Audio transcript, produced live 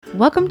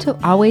Welcome to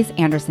Always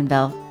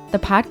Andersonville, the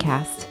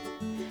podcast.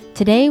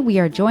 Today we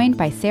are joined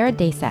by Sarah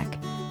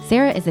Dasek.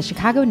 Sarah is a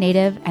Chicago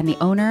native and the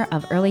owner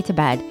of Early to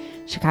Bed,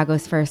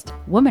 Chicago's first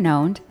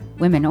woman-owned,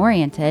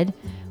 women-oriented,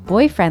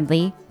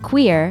 boy-friendly,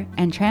 queer,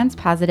 and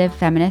trans-positive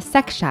feminist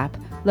sex shop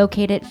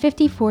located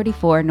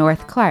 5044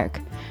 North Clark.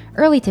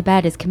 Early to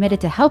Bed is committed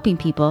to helping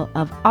people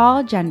of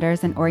all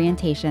genders and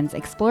orientations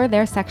explore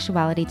their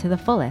sexuality to the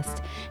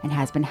fullest and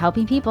has been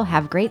helping people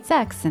have great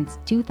sex since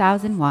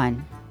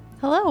 2001.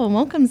 Hello and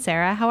welcome,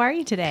 Sarah. How are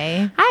you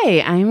today? Hi,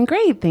 I'm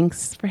great.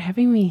 Thanks for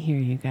having me here,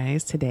 you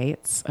guys, today.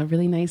 It's a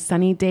really nice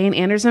sunny day in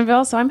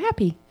Andersonville, so I'm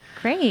happy.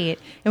 Great.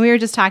 And we were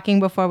just talking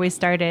before we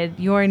started.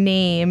 Your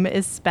name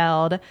is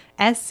spelled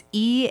Searah,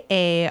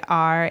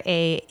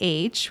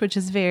 which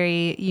is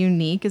very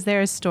unique. Is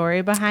there a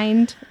story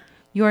behind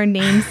your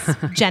name's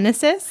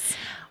genesis?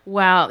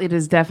 Well, it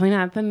is definitely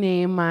not the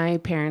name my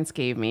parents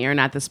gave me, or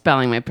not the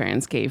spelling my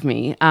parents gave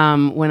me.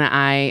 When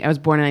I was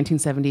born in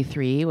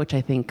 1973, which I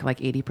think like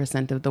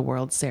 80% of the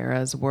world's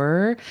Sarahs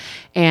were.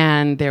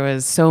 And there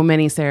was so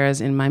many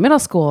Sarahs in my middle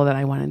school that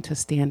I wanted to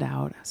stand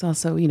out. I was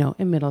also,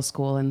 in middle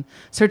school and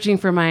searching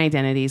for my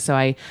identity. So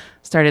I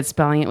started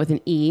spelling it with an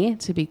E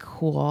to be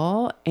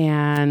cool.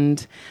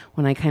 And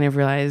when I kind of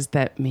realized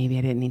that maybe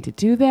I didn't need to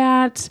do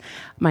that,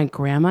 my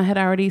grandma had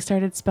already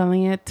started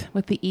spelling it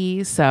with the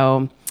E.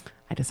 So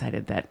I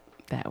decided that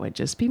that would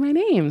just be my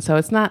name. So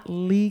it's not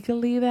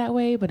legally that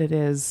way, but it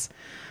is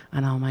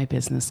on all my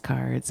business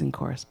cards and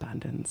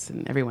correspondence,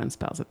 and everyone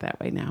spells it that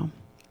way now.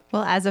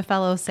 Well, as a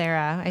fellow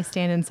Sarah, I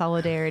stand in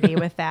solidarity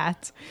with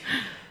that.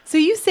 So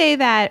you say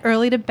that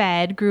Early to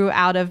Bed grew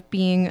out of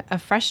being a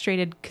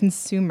frustrated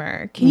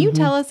consumer. Can you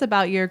tell us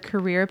about your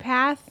career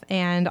path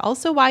and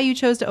also why you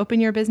chose to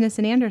open your business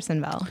in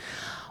Andersonville?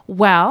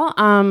 Well,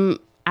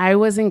 I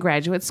was in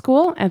graduate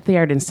school at the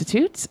Art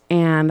Institute,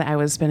 and I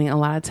was spending a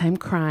lot of time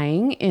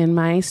crying in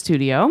my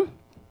studio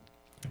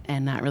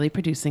and not really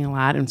producing a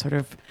lot and sort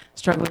of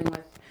struggling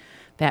with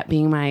that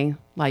being my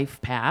life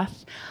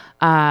path.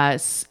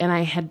 And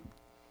I had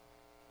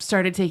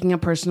started taking a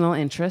personal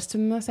interest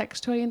in the sex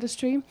toy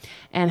industry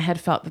and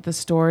had felt that the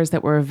stores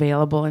that were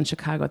available in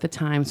Chicago at the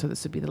time, so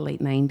this would be the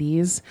late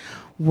 90s,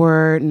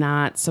 were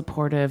not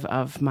supportive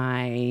of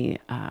my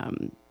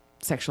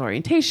sexual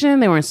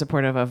orientation. They weren't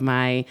supportive of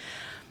my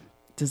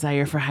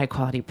desire for high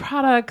quality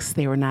products.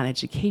 They were not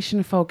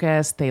education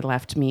focused. They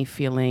left me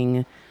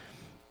feeling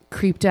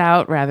creeped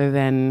out rather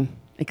than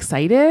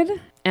excited.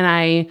 And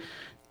I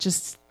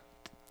just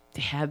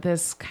had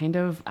this kind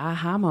of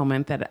aha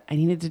moment that I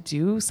needed to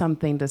do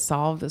something to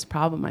solve this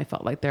problem I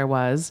felt like there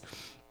was.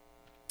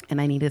 And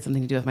I needed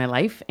something to do with my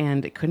life.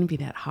 And it couldn't be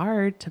that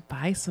hard to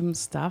buy some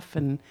stuff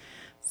and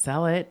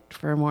sell it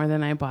for more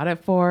than I bought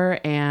it for.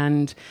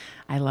 And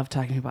I love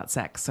talking about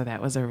sex. So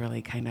that was a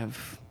really kind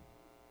of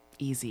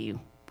easy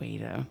way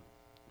to,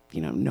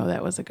 know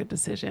that was a good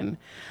decision.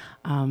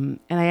 And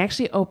I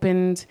actually I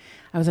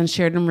was on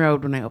Sheridan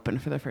Road when I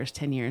opened for the first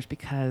 10 years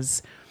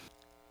because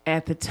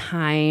at the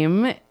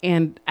time,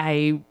 and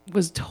I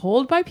was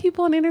told by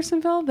people in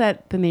Andersonville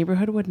that the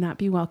neighborhood would not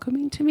be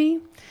welcoming to me.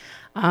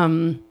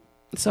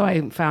 So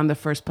I found the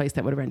first place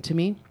that would rent to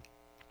me.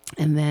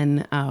 And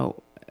then I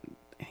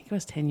think it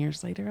was 10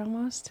 years later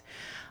almost,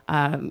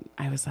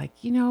 I was like,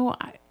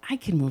 I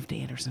can move to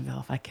Andersonville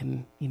if I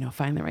can,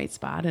 find the right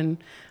spot.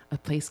 And a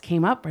place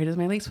came up right as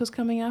my lease was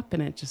coming up,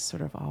 and it just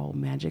sort of all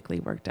magically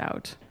worked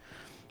out.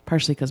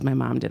 Partially because my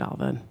mom did all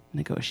the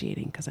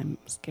negotiating because I'm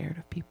scared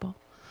of people.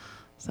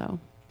 So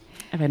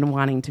I've been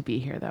wanting to be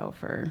here, though,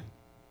 for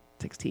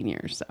 16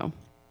 years. So.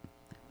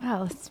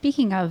 Well,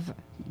 speaking of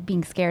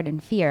being scared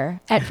and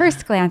fear, at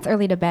first glance,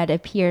 Early to Bed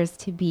appears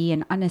to be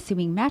an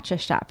unassuming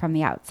mattress shop from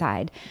the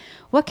outside.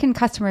 What can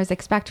customers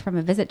expect from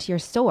a visit to your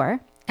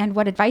store? And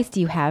what advice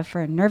do you have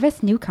for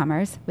nervous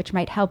newcomers, which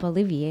might help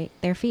alleviate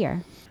their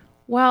fear?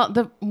 Well,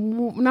 the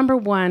number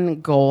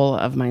one goal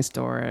of my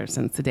store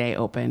since the day I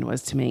opened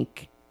was to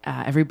make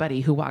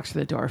everybody who walks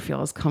through the door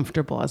feel as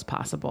comfortable as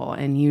possible,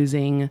 and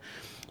using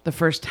the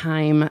first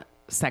time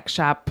sex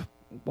shop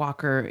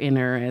walker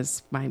inner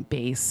as my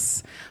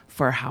base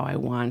for how I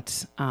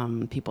want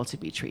people to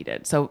be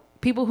treated. So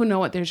people who know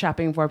what they're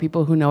shopping for,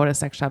 people who know what a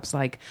sex shop's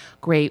like,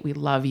 great, we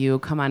love you,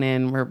 come on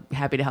in, we're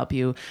happy to help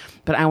you.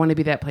 But I want to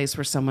be that place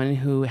where someone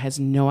who has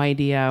no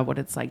idea what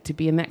it's like to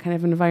be in that kind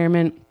of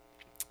environment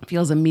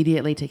feels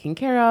immediately taken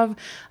care of,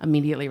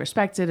 immediately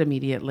respected,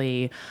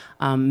 immediately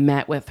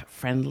met with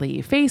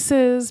friendly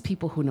faces,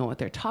 people who know what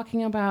they're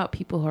talking about,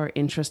 people who are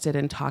interested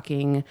in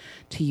talking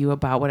to you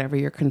about whatever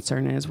your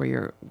concern is,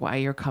 why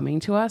you're coming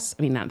to us.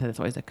 I mean, not that it's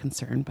always a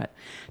concern, but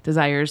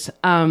desires.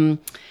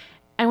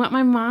 I want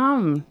my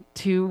mom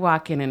to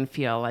walk in and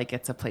feel like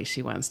it's a place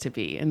she wants to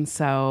be. And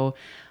so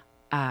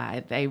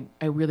I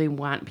really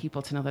want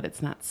people to know that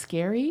it's not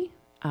scary.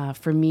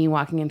 For me,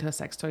 walking into a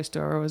sex toy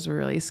store was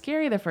really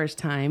scary the first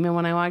time. And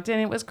when I walked in,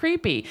 it was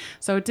creepy.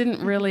 So it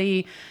didn't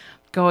really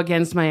go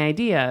against my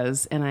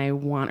ideas. And I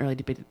want Early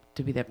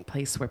to be that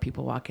place where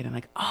people walk in and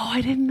like, oh,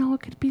 I didn't know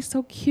it could be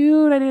so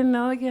cute. I didn't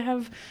know it could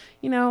have,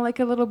 like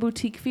a little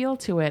boutique feel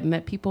to it. And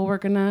that people were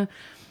going to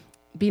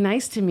be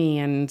nice to me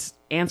and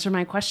answer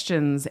my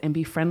questions and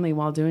be friendly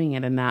while doing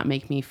it and not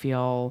make me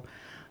feel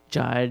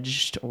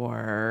judged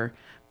or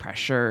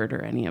pressured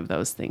or any of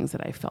those things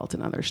that I felt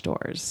in other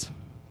stores.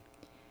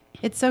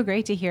 It's so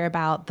great to hear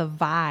about the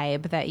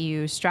vibe that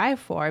you strive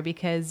for,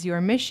 because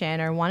your mission,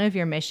 or one of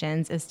your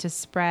missions, is to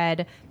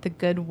spread the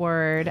good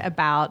word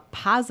about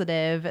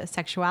positive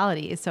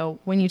sexuality. So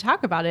when you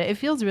talk about it, it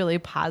feels really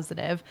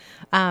positive.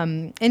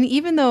 And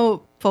even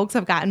though folks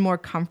have gotten more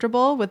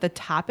comfortable with the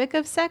topic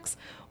of sex,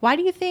 why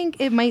do you think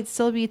it might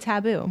still be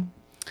taboo?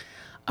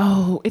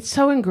 Oh, it's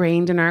so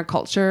ingrained in our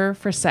culture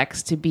for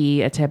sex to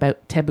be a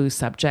taboo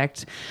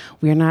subject.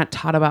 We're not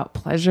taught about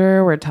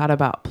pleasure. We're taught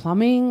about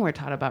plumbing. We're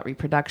taught about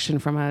reproduction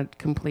from a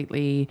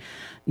completely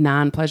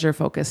non-pleasure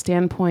focused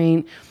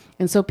standpoint.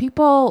 And so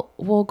people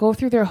will go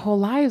through their whole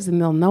lives and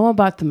they'll know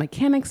about the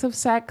mechanics of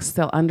sex.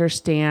 They'll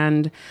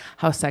understand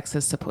how sex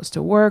is supposed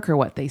to work or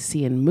what they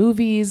see in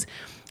movies,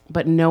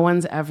 but no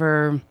one's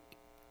ever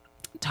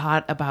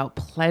taught about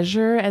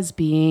pleasure as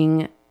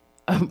being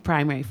a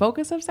primary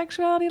focus of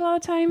sexuality a lot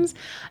of times,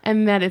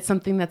 and that it's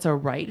something that's a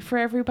right for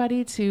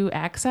everybody to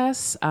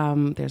access.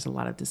 There's a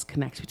lot of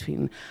disconnect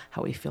between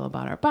how we feel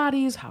about our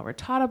bodies, how we're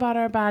taught about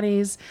our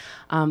bodies.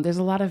 There's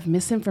a lot of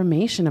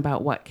misinformation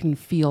about what can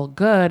feel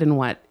good and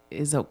what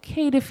is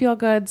okay to feel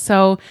good.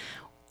 So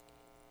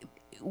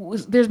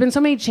there's been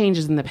so many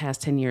changes in the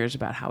past 10 years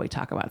about how we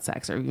talk about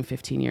sex, or even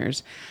 15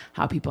 years,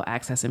 how people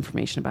access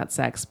information about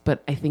sex.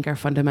 But I think our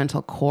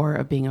fundamental core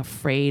of being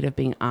afraid of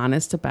being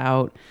honest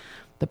about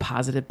the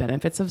positive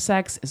benefits of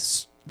sex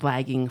is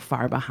lagging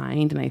far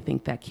behind. And I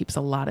think that keeps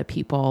a lot of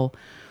people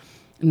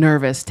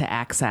nervous to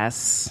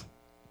access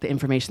the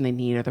information they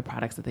need, or the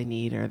products that they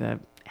need, or the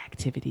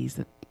activities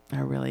that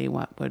are really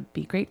what would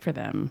be great for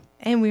them.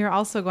 And we are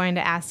also going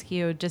to ask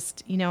you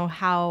just,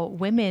 how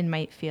women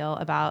might feel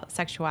about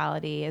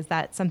sexuality. Is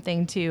that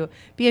something to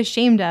be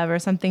ashamed of or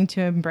something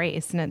to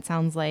embrace? And it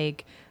sounds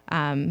like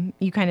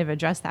you kind of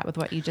addressed that with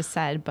what you just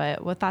said,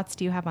 but what thoughts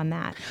do you have on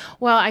that?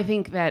 Well, I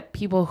think that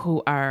people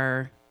who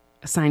are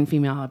assigned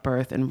female at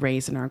birth and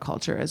raised in our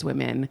culture as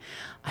women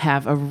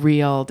have a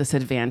real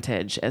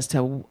disadvantage as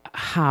to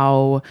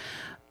how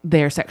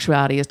their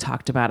sexuality is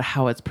talked about,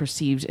 how it's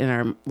perceived in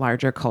our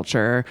larger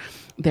culture.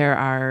 There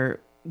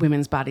are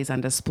women's bodies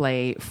on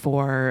display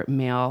for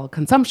male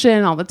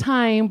consumption all the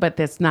time, but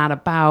that's not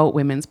about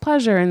women's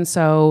pleasure. And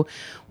so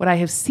what I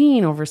have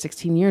seen over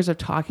 16 years of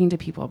talking to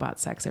people about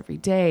sex every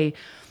day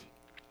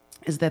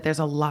is that there's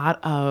a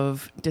lot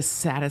of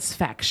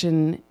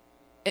dissatisfaction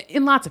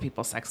in lots of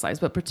people's sex lives,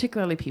 but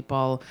particularly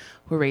people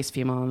who are raised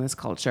female in this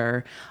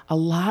culture. A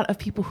lot of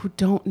people who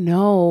don't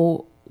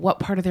know what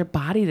part of their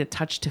body to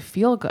touch to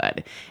feel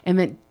good. And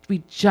that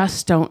we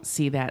just don't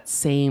see that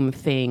same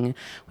thing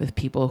with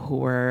people who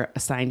were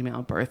assigned male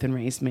at birth and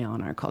raised male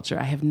in our culture.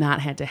 I have not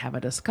had to have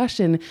a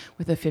discussion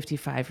with a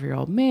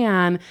 55-year-old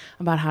man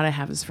about how to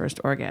have his first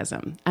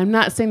orgasm. I'm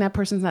not saying that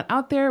person's not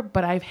out there,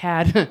 but I've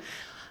had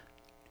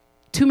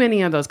too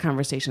many of those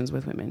conversations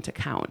with women to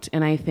count.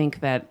 And I think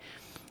that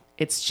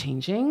it's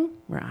changing.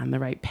 We're on the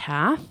right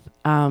path,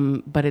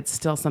 but it's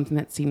still something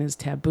that's seen as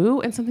taboo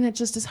and something that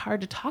just is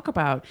hard to talk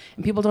about,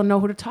 and people don't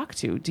know who to talk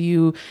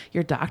to.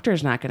 Your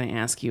doctor's not going to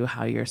ask you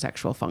how your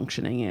sexual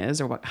functioning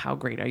is, or how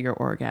great are your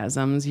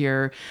orgasms.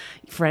 Your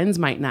friends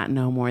might not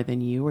know more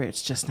than you, or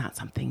it's just not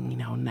something,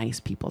 nice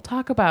people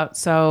talk about.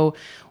 So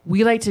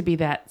we like to be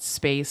that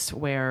space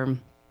where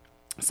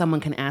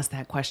someone can ask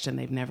that question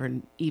they've never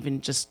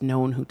even just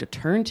known who to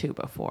turn to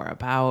before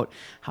about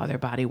how their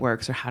body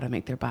works or how to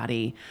make their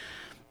body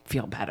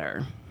feel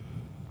better.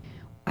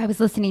 I was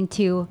listening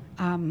to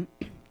an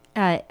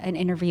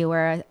interview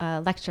or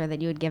a lecture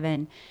that you had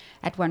given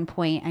at one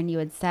point, and you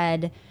had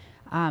said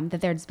that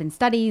there's been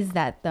studies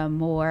that the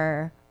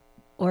more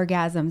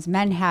orgasms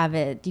men have,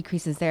 it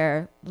decreases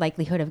their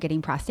likelihood of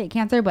getting prostate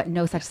cancer, but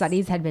no such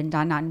studies had been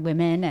done on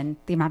women and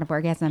the amount of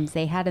orgasms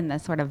they had and the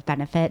sort of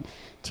benefit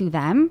to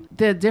them.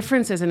 The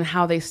differences in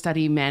how they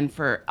study men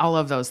for all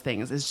of those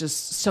things is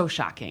just so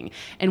shocking.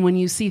 And when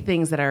you see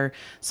things that are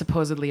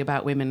supposedly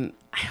about women,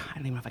 I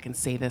don't even know if I can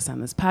say this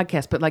on this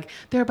podcast, but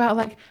they're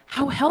about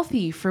how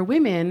healthy for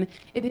women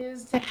it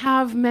is to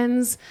have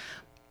men's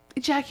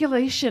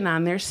ejaculation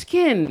on their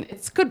skin.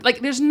 It's good.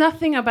 There's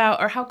nothing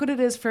about, or how good it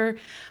is for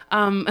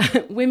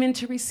women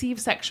to receive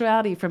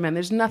sexuality from men.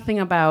 There's nothing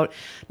about,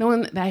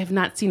 I have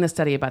not seen a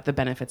study about the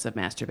benefits of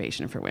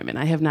masturbation for women.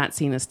 I have not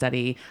seen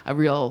a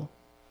real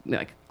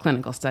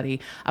clinical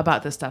study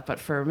about this stuff, but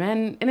for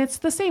men, and it's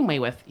the same way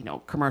with,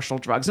 commercial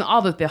drugs and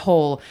all the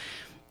whole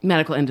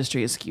medical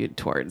industry is skewed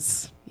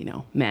towards,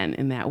 men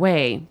in that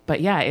way. But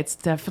yeah, it's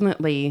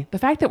definitely the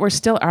fact that we're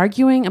still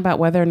arguing about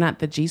whether or not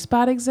the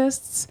G-spot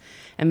exists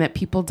and that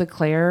people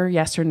declare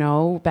yes or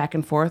no back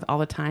and forth all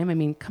the time. I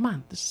mean, come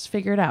on, let's just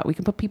figure it out. We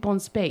can put people in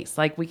space.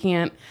 We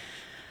can't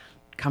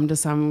come to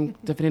some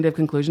definitive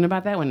conclusion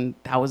about that when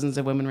thousands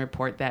of women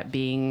report that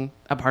being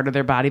a part of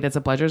their body that's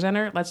a pleasure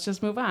center. Let's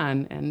just move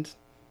on and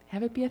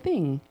have it be a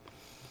thing.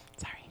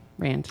 Sorry,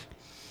 rant.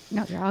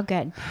 No, you're all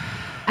good.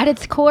 At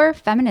its core,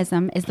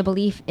 feminism is the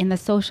belief in the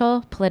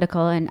social,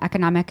 political, and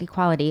economic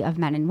equality of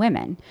men and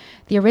women.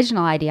 The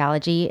original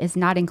ideology is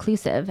not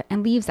inclusive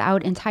and leaves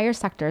out entire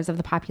sectors of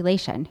the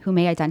population who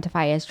may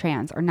identify as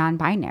trans or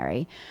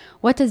non-binary.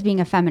 What does being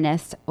a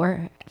feminist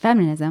or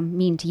feminism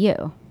mean to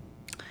you?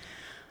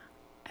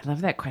 I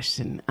love that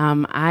question.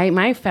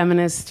 My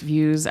feminist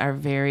views are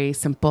very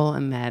simple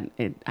in that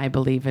I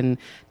believe in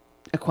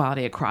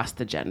equality across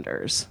the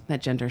genders,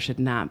 that gender should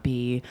not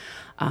be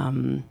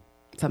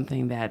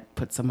something that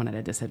puts someone at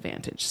a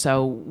disadvantage.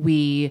 So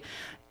we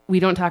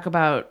don't talk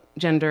about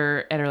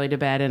gender at Early to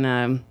Bed in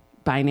a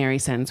binary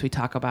sense. We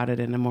talk about it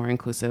in a more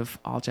inclusive,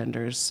 all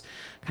genders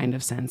kind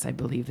of sense. I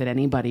believe that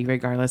anybody,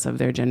 regardless of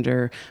their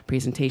gender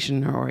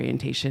presentation or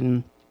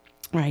orientation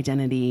or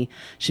identity,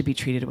 should be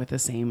treated with the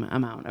same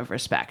amount of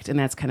respect. And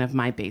that's kind of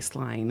my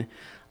baseline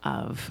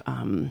of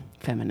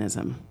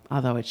feminism,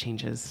 although it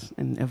changes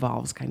and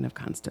evolves kind of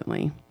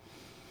constantly.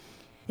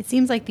 It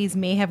seems like these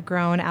may have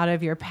grown out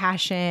of your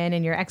passion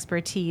and your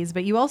expertise,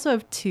 but you also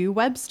have 2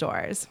 web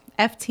stores,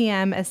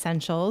 FTM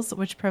Essentials,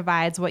 which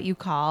provides what you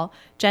call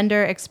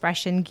gender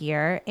expression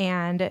gear,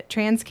 and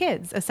Trans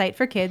Kids, a site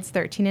for kids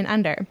 13 and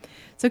under.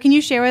 So can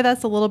you share with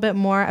us a little bit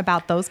more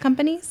about those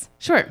companies?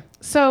 Sure.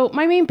 So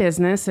my main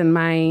business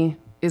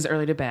is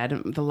Early to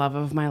Bed. The love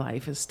of my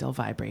life is still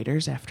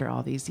vibrators after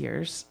all these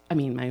years. I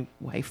mean, my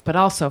wife, but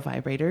also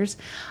vibrators.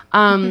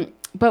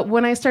 But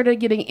when I started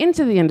getting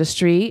into the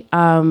industry,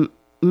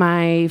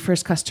 my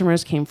first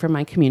customers came from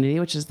my community,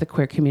 which is the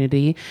queer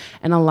community.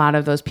 And a lot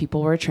of those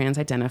people were trans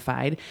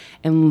identified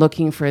and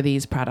looking for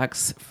these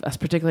products,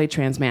 particularly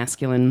trans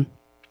masculine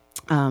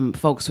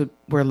folks who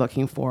were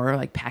looking for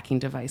like packing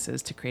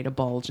devices to create a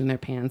bulge in their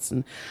pants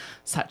and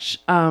such.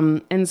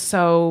 And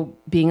so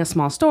being a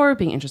small store,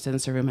 being interested in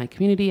serving my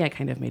community, I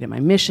kind of made it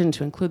my mission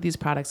to include these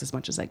products as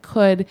much as I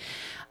could.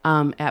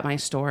 At my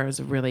store, it was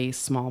a really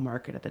small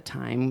market at the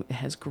time. It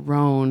has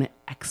grown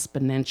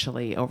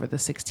exponentially over the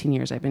 16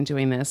 years I've been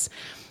doing this.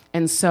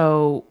 And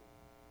so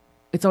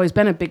it's always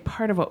been a big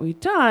part of what we've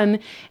done.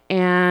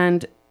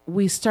 And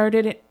we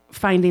started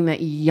finding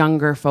that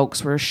younger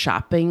folks were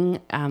shopping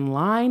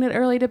online at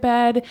Early to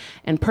Bed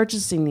and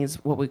purchasing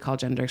these, what we call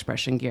gender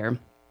expression gear.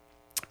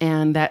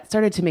 And that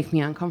started to make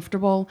me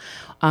uncomfortable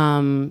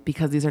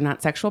because these are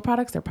not sexual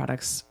products. They're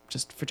products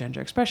just for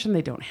gender expression.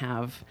 They don't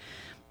have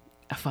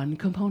a fun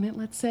component,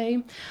 let's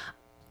say.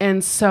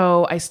 And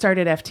so I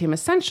started FTM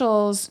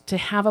Essentials to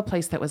have a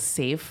place that was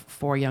safe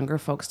for younger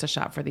folks to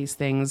shop for these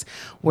things,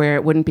 where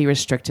it wouldn't be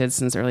restricted,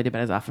 since Early to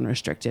Bed is often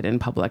restricted in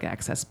public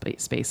access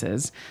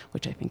spaces,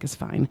 which I think is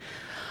fine,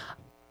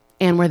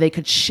 and where they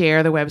could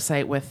share the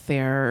website with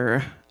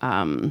their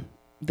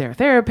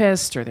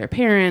therapist or their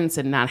parents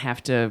and not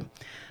have to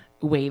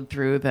wade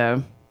through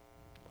the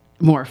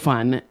more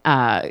fun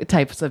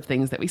types of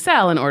things that we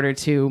sell in order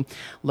to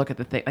look at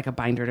the thing, like a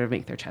binder to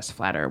make their chest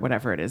flatter, or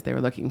whatever it is they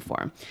were looking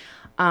for.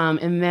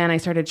 And then I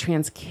started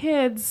Trans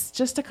Kids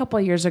just a couple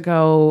of years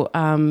ago,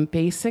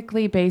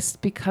 basically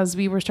based because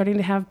we were starting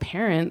to have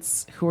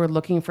parents who were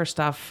looking for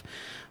stuff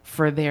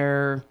for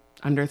their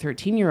under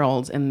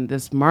 13-year-olds, and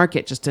this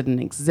market just didn't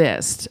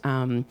exist.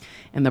 And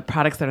the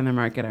products that are in the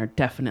market are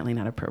definitely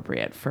not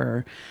appropriate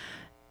for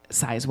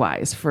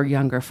size-wise for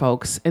younger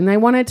folks. And I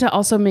wanted to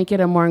also make it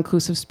a more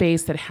inclusive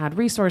space that had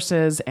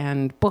resources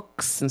and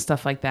books and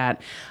stuff like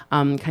that,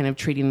 kind of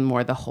treating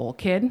more the whole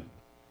kid.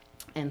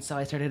 And so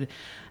I started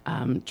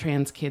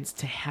Trans Kids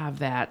to have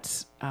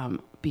that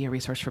be a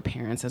resource for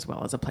parents, as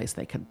well as a place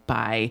they could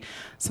buy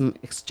some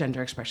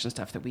gender expression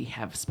stuff that we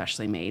have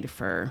specially made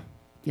for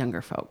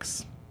younger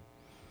folks.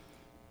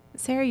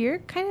 Sarah,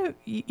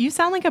 you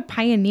sound like a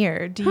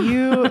pioneer. Do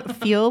you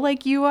feel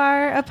like you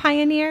are a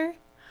pioneer?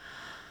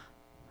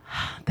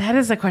 That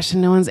is a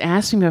question no one's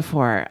asked me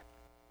before.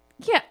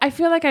 Yeah, I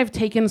feel like I've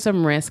taken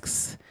some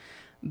risks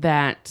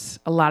that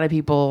a lot of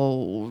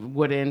people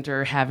wouldn't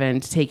or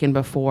haven't taken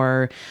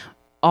before,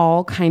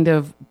 all kind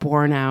of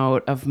born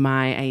out of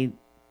my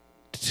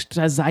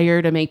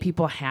desire to make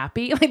people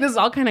happy. Like, this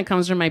all kind of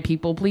comes from my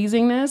people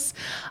pleasingness.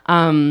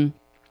 I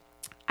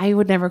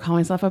would never call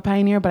myself a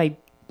pioneer, but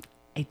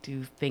I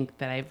do think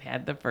that I've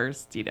had the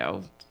first,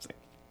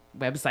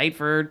 website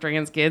for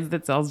trans kids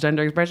that sells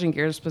gender expression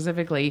gear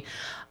specifically.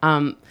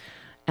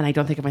 And I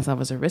don't think of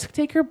myself as a risk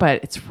taker,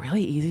 but it's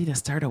really easy to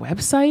start a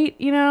website,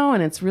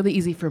 and it's really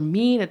easy for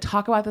me to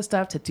talk about this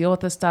stuff, to deal with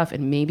this stuff.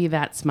 And maybe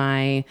that's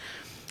my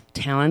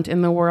talent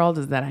in the world,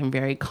 is that I'm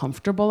very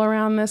comfortable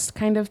around this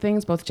kind of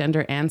things, both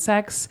gender and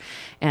sex.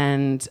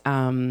 And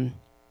I'm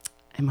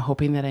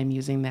hoping that I'm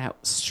using that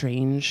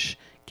strange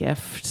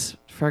gift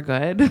for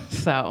good.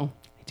 So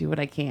I do what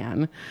I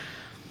can.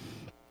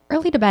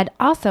 Early to Bed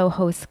also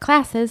hosts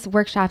classes,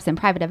 workshops, and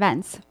private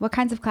events. What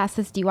kinds of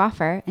classes do you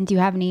offer, and do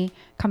you have any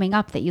coming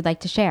up that you'd like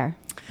to share?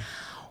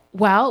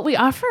 Well, we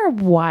offer a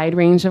wide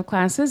range of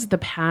classes. The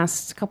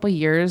past couple of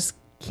years,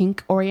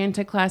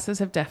 kink-oriented classes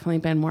have definitely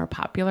been more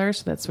popular,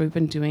 so that's why we've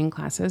been doing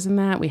classes in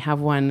that. We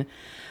have one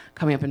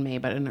coming up in May,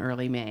 but in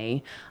early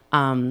May,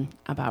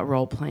 about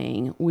role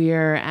playing.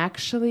 We're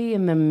actually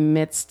in the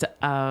midst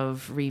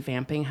of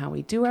revamping how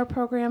we do our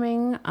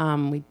programming.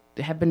 We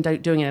have been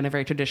doing it in a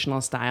very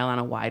traditional style on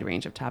a wide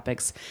range of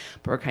topics,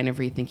 but we're kind of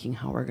rethinking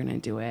how we're going to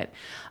do it.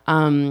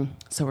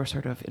 So we're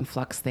sort of in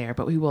flux there,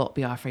 but we will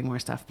be offering more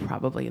stuff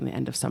probably in the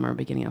end of summer,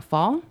 beginning of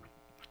fall.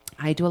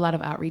 I do a lot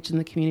of outreach in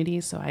the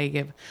community, so I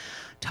give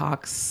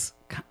talks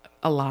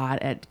a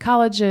lot at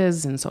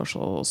colleges and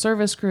social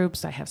service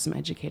groups. I have some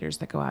educators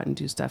that go out and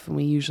do stuff, and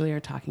we usually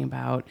are talking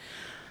about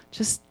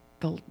just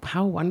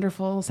how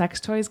wonderful sex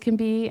toys can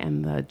be,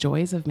 and the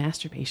joys of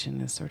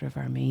masturbation is sort of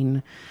our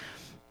main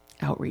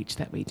outreach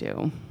that we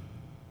do.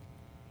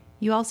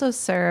 You also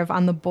serve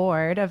on the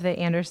board of the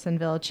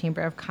Andersonville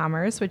Chamber of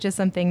Commerce, which is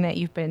something that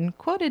you've been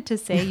quoted to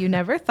say you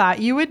never thought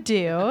you would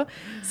do.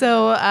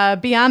 So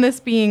beyond this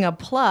being a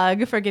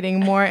plug for getting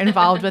more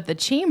involved with the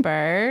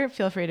chamber,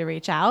 feel free to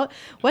reach out.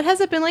 What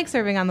has it been like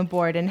serving on the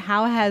board, and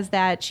how has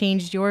that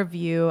changed your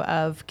view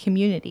of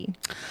community?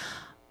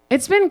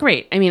 It's been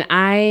great. I mean,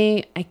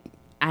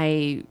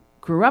 I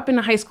grew up in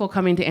high school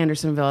coming to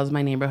Andersonville as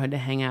my neighborhood to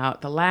hang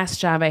out. The last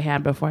job I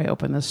had before I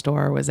opened the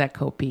store was at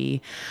Kopi.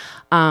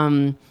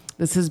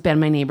 This has been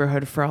my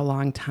neighborhood for a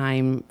long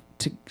time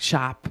to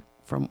shop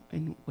from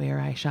and where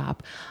I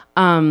shop.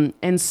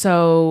 And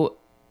so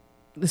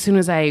as soon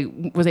as I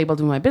was able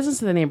to move my business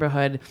to the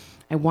neighborhood,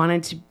 I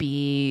wanted to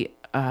be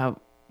a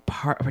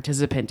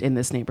participant in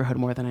this neighborhood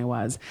more than I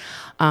was.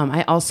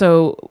 I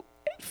also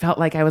felt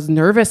like I was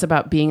nervous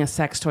about being a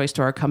sex toy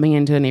store coming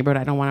into a neighborhood.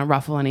 I don't want to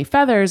ruffle any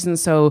feathers. And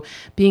so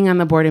being on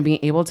the board and being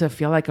able to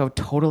feel like a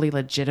totally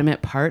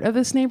legitimate part of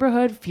this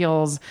neighborhood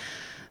feels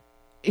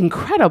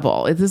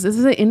incredible. This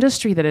is an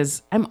industry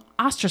that I'm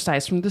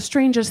ostracized from the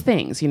strangest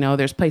things. You know,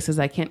 there's places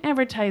I can't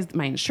advertise.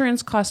 My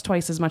insurance costs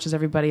twice as much as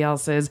everybody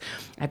else's.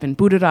 I've been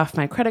booted off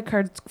my credit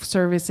card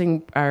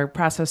servicing or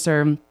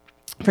processor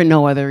for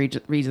no other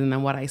reason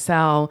than what I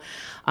sell.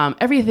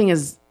 Everything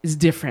is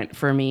different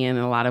for me in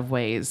a lot of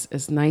ways.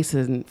 As nice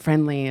and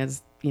friendly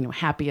as, you know,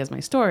 happy as my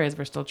store is,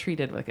 we're still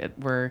treated like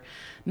we're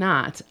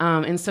not.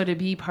 And so to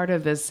be part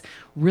of this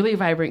really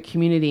vibrant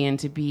community and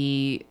to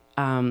be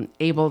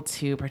able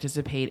to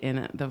participate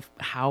in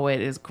how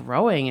it is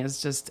growing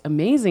is just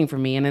amazing for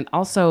me. And it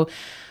also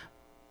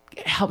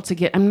helped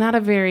to I'm not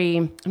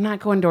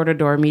going door to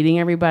door meeting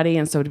everybody.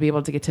 And so to be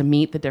able to get to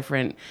meet the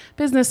different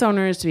business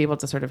owners, to be able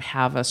to sort of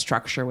have a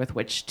structure with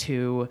which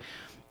to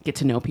get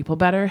to know people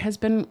better has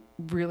been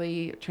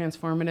really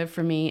transformative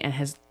for me and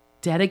has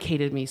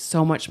dedicated me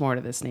so much more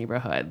to this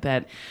neighborhood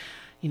that,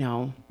 you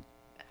know,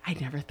 I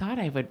never thought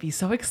I would be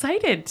so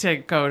excited to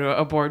go to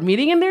a board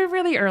meeting, and they're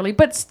really early,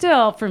 but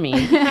still for me,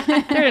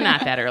 they're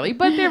not that early,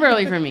 but they're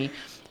early for me.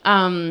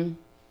 The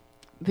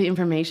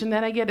information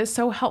that I get is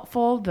so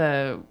helpful.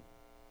 The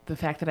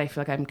fact that I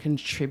feel like I'm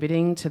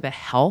contributing to the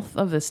health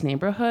of this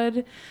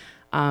neighborhood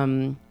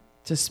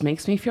just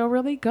makes me feel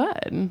really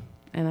good.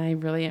 And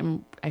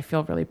I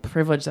feel really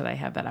privileged that I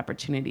have that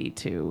opportunity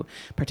to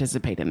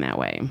participate in that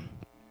way.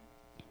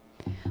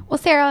 Well,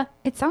 Sarah,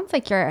 it sounds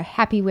like you're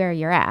happy where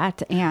you're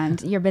at,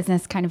 and your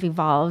business kind of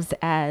evolves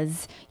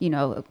as, you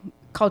know,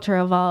 culture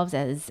evolves,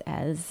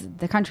 as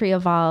the country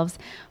evolves.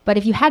 But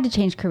if you had to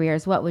change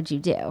careers, what would you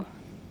do?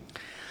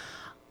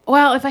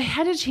 Well, if I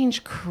had to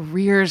change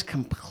careers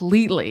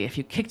completely, if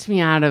you kicked me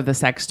out of the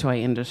sex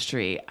toy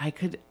industry, I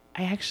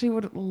actually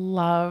would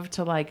love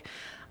to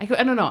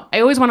I don't know.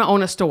 I always want to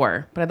own a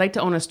store, but I'd like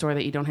to own a store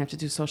that you don't have to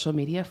do social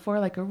media for,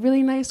 like a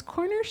really nice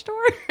corner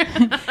store.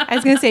 I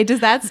was going to say, does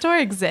that store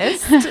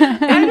exist in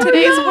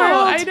today's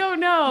world? I don't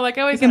know. Like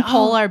I always can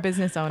poll our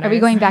business owners. Are we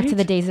going back to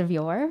the days of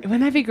yore? Wouldn't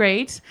that be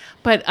great?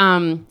 But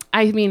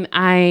I mean,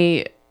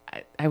 I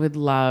would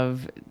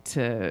love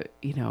to,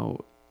 you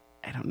know,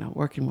 I don't know,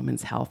 work in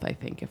women's health. I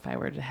think if I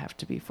were to have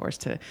to be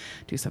forced to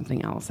do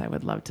something else, I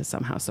would love to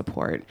somehow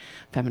support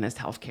feminist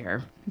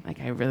healthcare.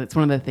 It's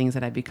one of the things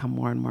that I've become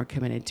more and more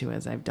committed to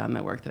as I've done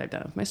the work that I've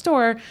done with my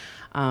store.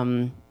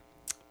 But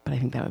I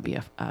think that would be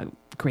a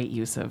great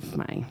use of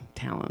my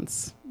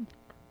talents,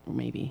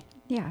 maybe.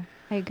 Yeah,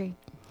 I agree.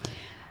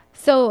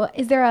 So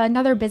is there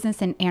another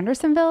business in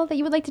Andersonville that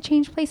you would like to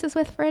change places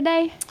with for a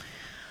day?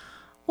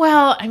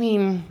 Well, I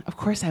mean, of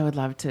course, I would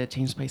love to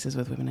change places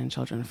with women and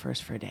children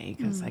first for a day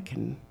because I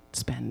can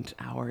spend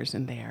hours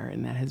in there.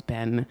 And that has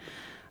been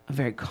a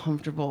very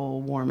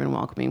comfortable, warm, and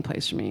welcoming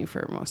place for me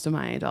for most of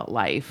my adult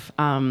life.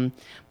 But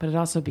it'd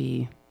also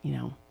be, you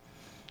know,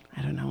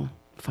 I don't know,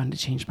 fun to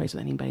change places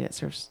with anybody that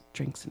serves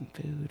drinks and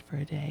food for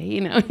a day,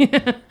 you know.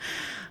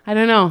 I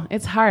don't know.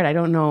 It's hard. I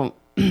don't know.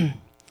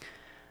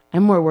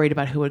 I'm more worried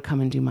about who would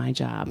come and do my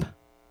job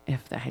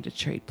if I had to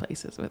trade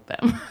places with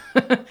them.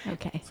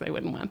 Okay. So I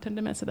wouldn't want them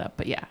to mess it up.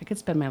 But yeah, I could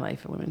spend my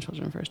life at Women and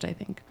Children First, I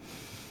think.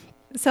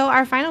 So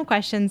our final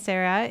question,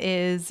 Sarah,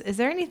 is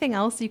there anything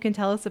else you can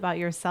tell us about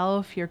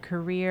yourself, your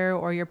career,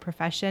 or your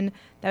profession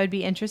that would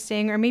be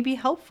interesting or maybe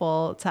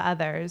helpful to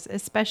others,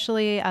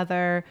 especially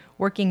other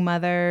working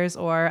mothers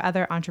or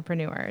other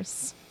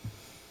entrepreneurs?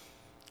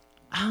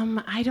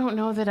 I don't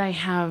know that I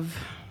have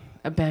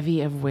a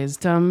bevy of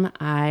wisdom.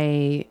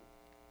 I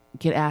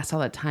get asked all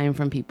the time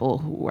from people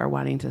who are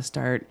wanting to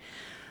start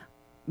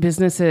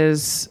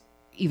businesses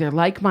either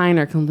like mine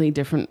or completely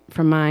different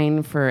from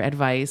mine for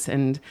advice.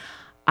 And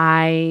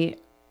my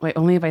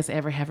only advice I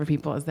ever have for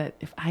people is that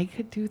if I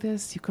could do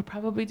this, you could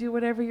probably do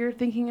whatever you're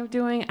thinking of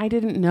doing. I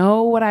didn't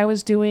know what I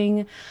was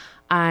doing.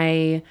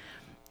 I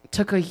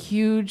took a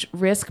huge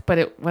risk, but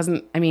it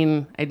wasn't, I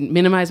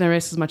minimized my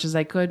risk as much as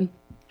I could.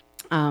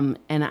 And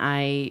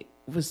I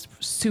was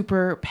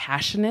super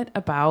passionate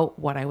about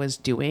what I was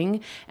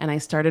doing. And I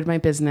started my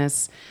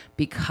business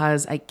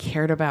because I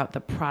cared about the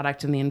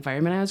product and the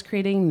environment I was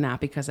creating, not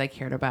because I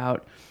cared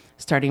about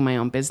starting my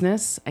own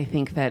business. I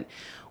think that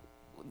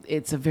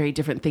it's a very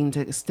different thing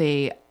to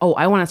say, oh,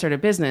 I want to start a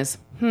business.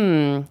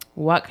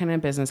 What kind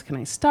of business can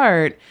I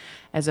start?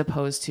 As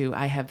opposed to,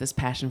 I have this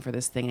passion for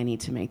this thing. I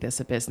need to make this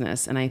a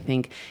business. And I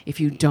think if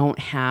you don't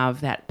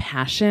have that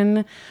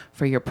passion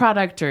for your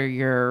product or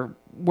your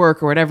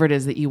work or whatever it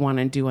is that you want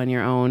to do on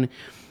your own,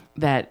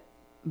 that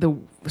the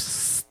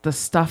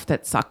stuff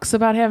that sucks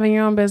about having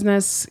your own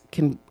business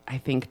can, I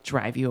think,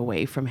 drive you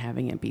away from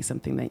having it be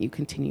something that you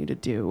continue to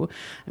do.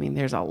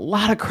 There's a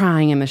lot of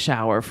crying in the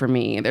shower for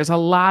me. There's a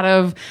lot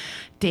of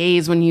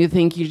days when you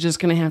think you're just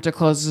going to have to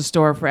close the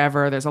store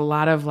forever. There's a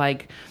lot of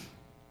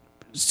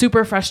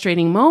super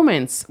frustrating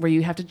moments where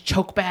you have to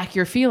choke back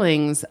your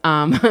feelings.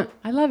 I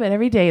love it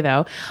every day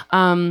though.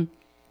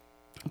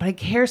 But I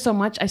care so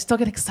much. I still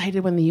get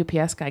excited when the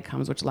UPS guy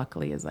comes, which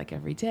luckily is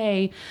every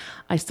day.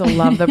 I still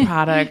love the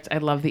product. I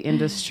love the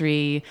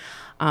industry.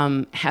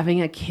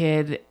 Having a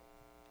kid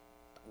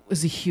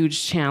was a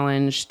huge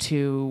challenge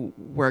to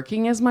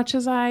working as much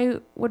as I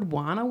would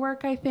want to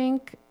work, I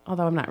think.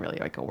 Although I'm not really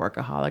a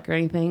workaholic or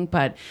anything,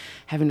 but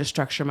having to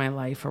structure my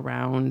life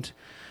around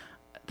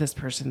this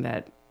person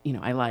that,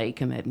 I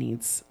like and that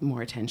needs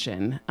more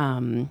attention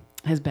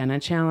has been a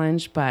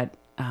challenge, but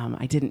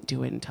I didn't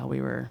do it until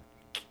we were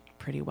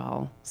pretty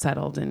well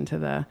settled into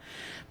the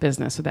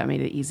business. So that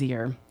made it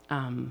easier.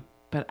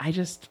 But I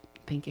just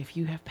think if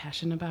you have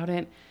passion about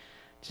it,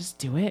 just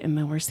do it. And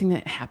the worst thing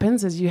that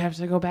happens is you have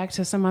to go back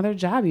to some other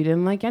job you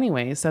didn't like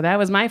anyway. So that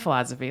was my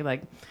philosophy.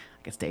 I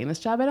could stay in this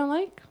job I don't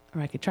like,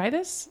 or I could try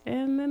this.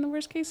 And then the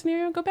worst case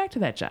scenario, go back to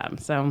that job.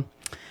 So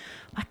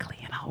luckily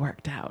it all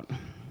worked out.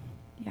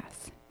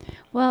 Yes.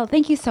 Well,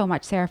 thank you so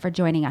much, Sarah, for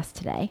joining us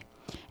today.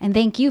 And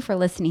thank you for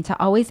listening to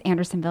Always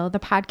Andersonville, the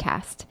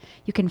podcast.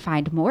 You can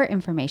find more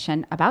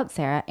information about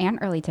Sarah and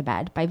Early to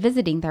Bed by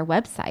visiting their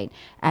website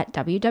at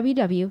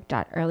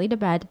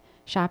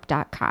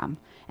www.earlytobedshop.com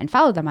and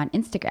follow them on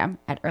Instagram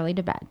at Early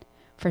to Bed.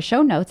 For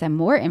show notes and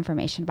more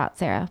information about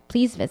Sarah,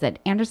 please visit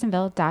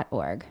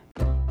andersonville.org.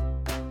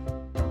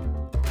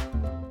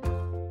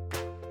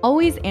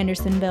 Always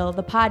Andersonville,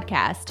 the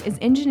podcast, is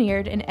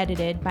engineered and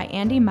edited by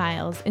Andy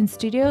Miles in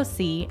Studio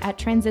C at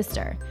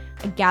Transistor,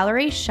 a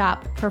gallery,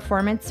 shop,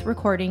 performance,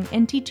 recording,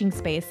 and teaching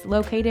space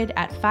located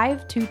at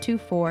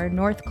 5224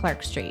 North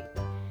Clark Street.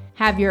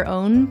 Have your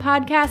own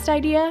podcast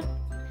idea?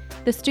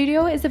 The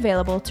studio is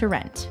available to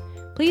rent.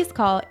 Please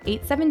call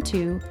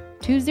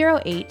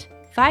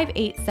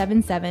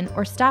 872-208-5877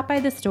 or stop by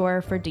the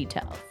store for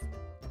details.